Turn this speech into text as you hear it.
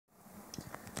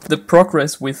The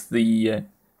progress with the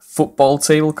football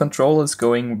table control is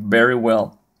going very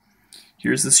well.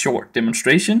 Here's a short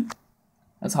demonstration.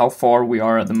 That's how far we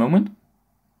are at the moment.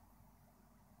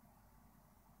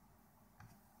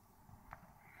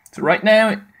 So right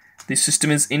now the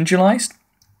system is initialized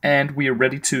and we are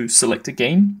ready to select a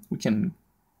game. We can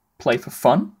play for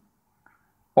fun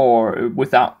or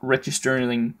without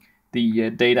registering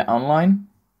the data online,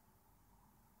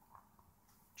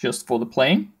 just for the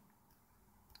playing.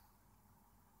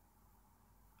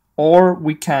 Or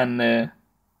we can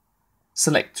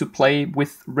select to play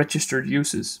with registered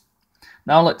users.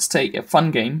 Now let's take a fun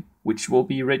game which will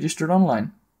be registered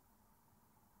online.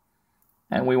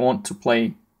 And we want to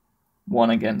play 1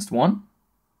 against 1.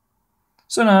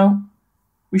 So now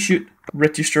we should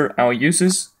register our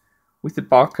users with the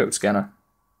barcode scanner.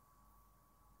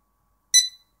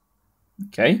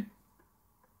 Okay.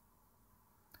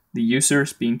 The user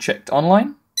is being checked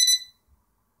online.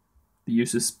 The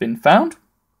user's been found.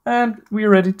 And we are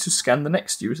ready to scan the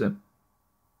next user.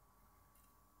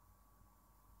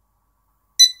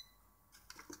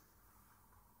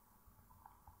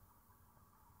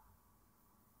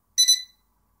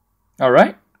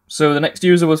 Alright, so the next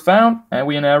user was found, and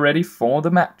we are now ready for the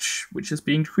match, which is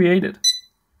being created.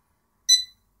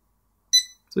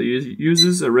 So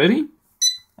users are ready,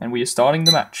 and we are starting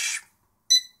the match,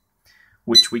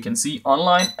 which we can see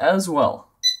online as well.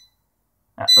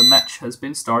 The match has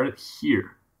been started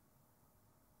here.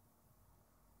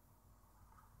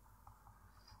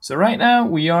 So right now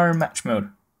we are in match mode,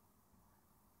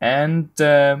 and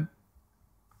the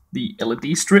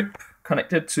LED strip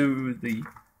connected to the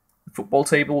football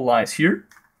table lies here,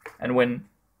 and when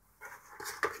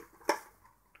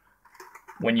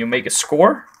you make a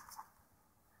score,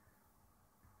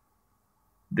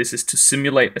 this is to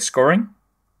simulate a scoring.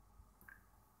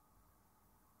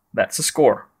 That's a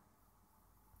score.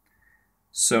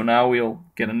 So now we'll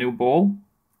get a new ball,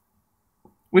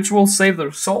 which will save the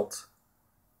result.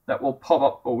 That will pop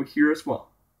up over here as well.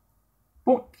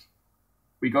 Boink!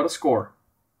 We got a score.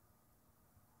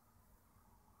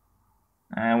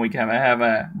 And we can have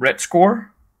a red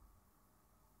score.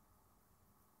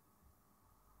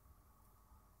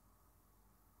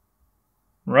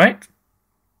 Right?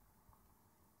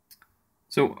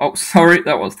 So, oh, sorry,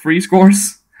 that was 3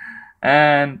 scores.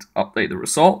 And update the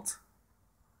result.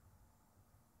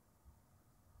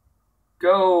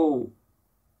 Go!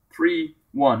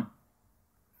 3-1.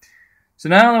 So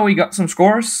now that we got some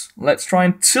scores, let's try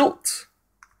and tilt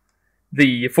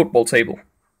the football table.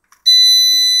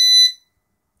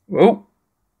 Whoa,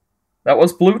 that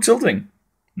was blue tilting.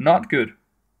 Not good.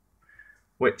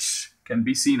 Which can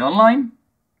be seen online.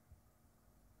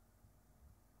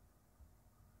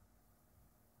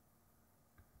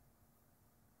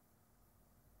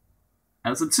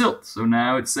 As a tilt, so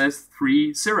now it says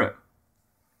 3-0.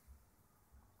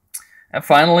 And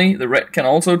finally, the red can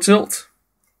also tilt.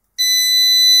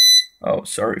 Oh,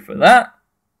 sorry for that.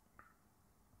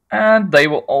 And they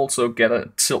will also get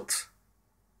a tilt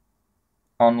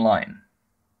online.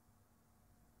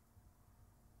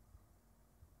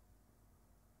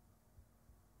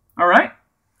 Alright,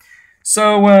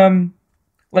 so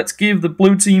let's give the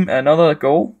blue team another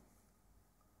goal.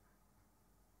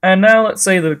 And now let's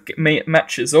say the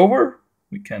match is over.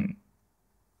 We can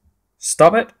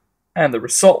stop it, and the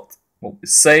result will be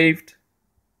saved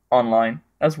online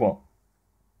as well.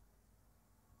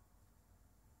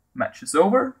 Match is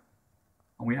over,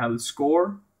 and we have the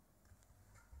score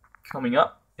coming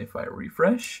up if I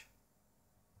refresh.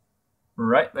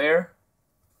 Right there.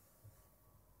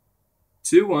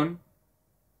 2-1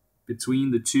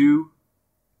 between the two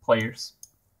players.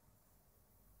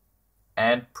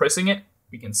 And pressing it,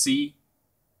 we can see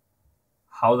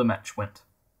how the match went.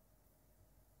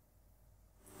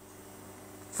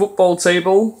 Football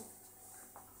table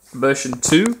version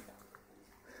 2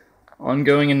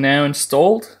 ongoing and now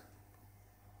installed,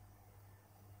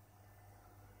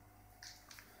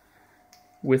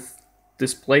 with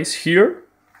displays here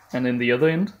and in the other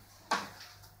end.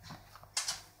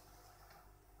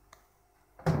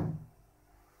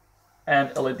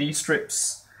 And LED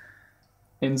strips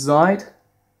inside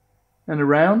and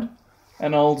around,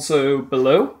 and also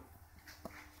below.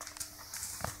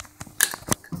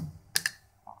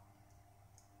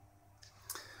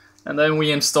 And then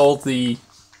we installed the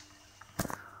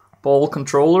ball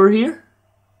controller here,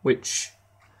 which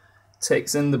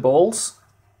takes in the balls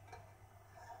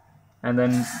and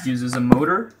then uses a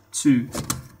motor to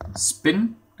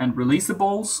spin and release the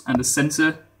balls, and the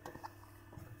sensor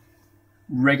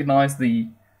recognize the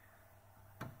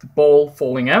ball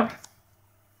falling out.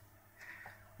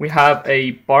 We have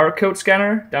a barcode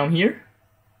scanner down here,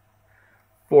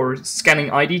 for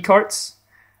scanning ID cards.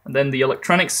 And then the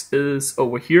electronics is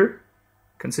over here,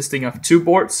 consisting of 2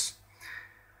 boards.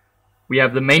 We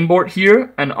have the main board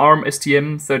here, an ARM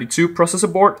STM32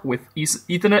 processor board with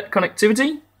Ethernet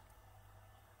connectivity.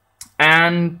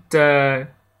 And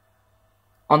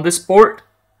on this board,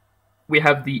 we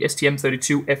have the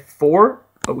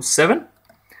STM32F407.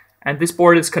 And this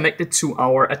board is connected to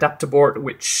our adapter board,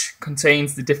 which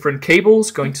contains the different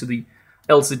cables going to the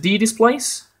LCD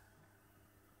displays.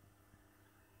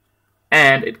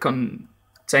 And it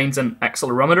contains an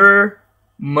accelerometer,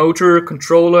 motor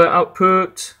controller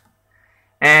output,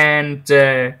 and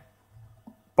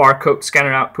barcode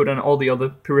scanner output, and all the other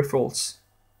peripherals.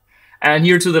 And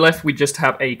here to the left, we just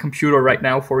have a computer right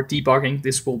now for debugging.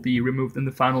 This will be removed in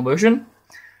the final version.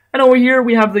 And over here,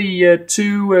 we have the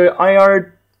 2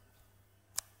 IR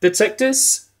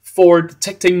detectors for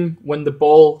detecting when the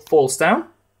ball falls down.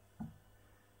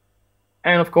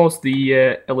 And of course,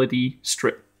 the LED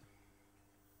strip.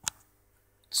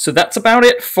 So that's about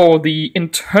it for the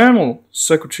internal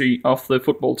circuitry of the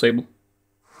football table.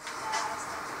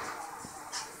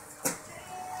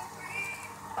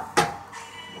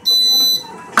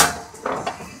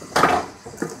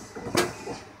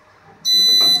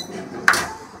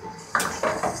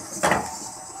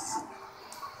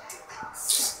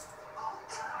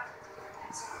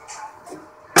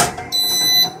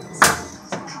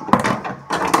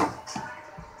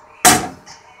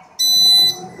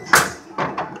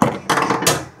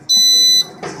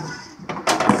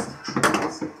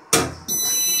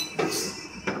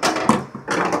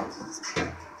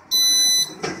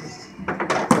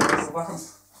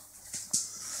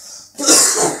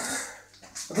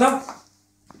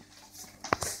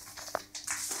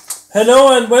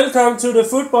 Hello and welcome to the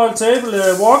football table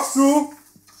walkthrough.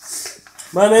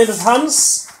 My name is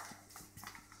Hans,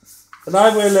 and I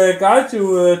will guide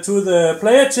you to the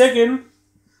player check-in.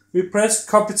 We press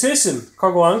competition,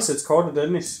 konkurrence it's called in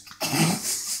Danish.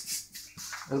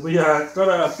 And we are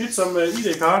gonna beat some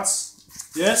ID cards.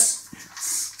 Yes.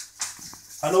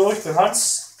 Hallo, ich bin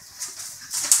Hans.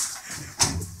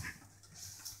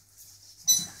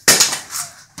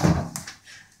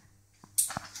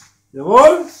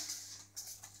 Jawohl.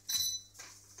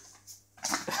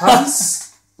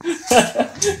 Hans.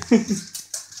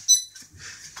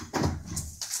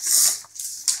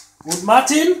 Und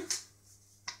Martin.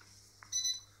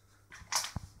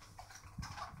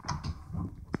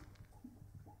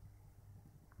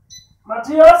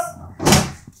 Matthias.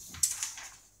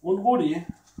 Und Rudi.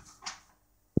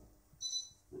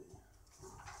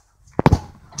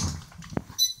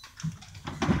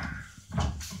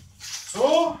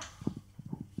 So.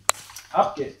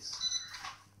 Ab geht's.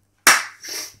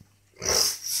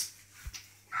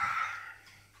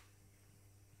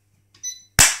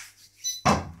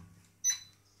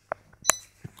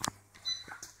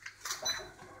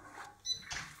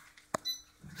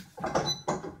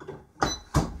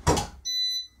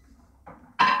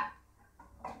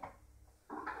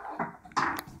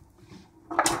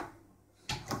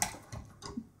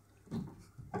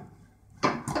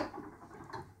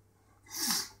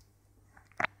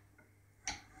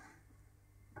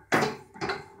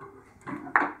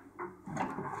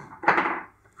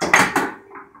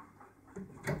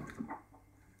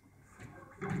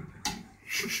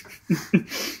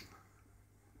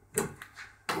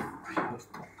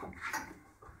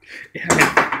 Ja,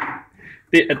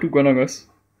 det er du godt nok også.